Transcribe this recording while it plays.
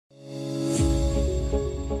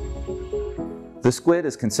The squid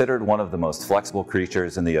is considered one of the most flexible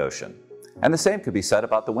creatures in the ocean. And the same could be said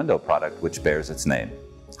about the window product which bears its name.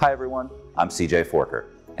 Hi everyone, I'm CJ Forker.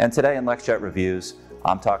 And today in LexJet Reviews,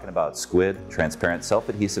 I'm talking about SQUID Transparent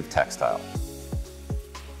Self-Adhesive Textile.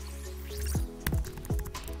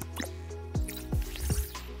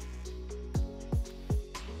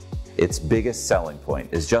 Its biggest selling point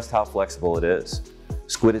is just how flexible it is.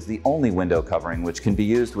 SQUID is the only window covering which can be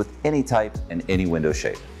used with any type and any window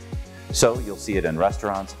shape. So you'll see it in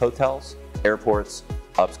restaurants, hotels, airports,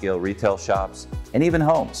 upscale retail shops, and even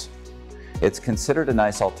homes. It's considered a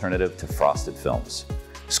nice alternative to frosted films.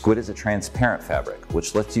 SQUID is a transparent fabric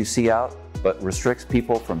which lets you see out but restricts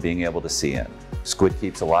people from being able to see in. SQUID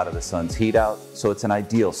keeps a lot of the sun's heat out, so it's an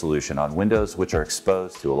ideal solution on windows which are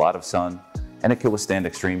exposed to a lot of sun, and it can withstand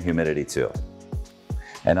extreme humidity too.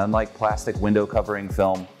 And unlike plastic window covering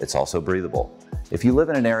film, it's also breathable. If you live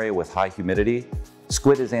in an area with high humidity,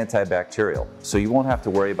 SQUID is antibacterial, so you won't have to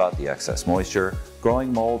worry about the excess moisture,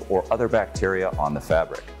 growing mold, or other bacteria on the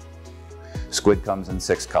fabric. SQUID comes in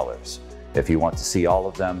 6 colors. If you want to see all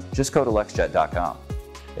of them, just go to LexJet.com.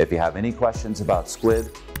 If you have any questions about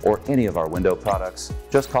SQUID or any of our window products,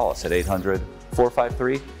 just call us at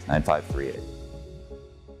 800-453-9538.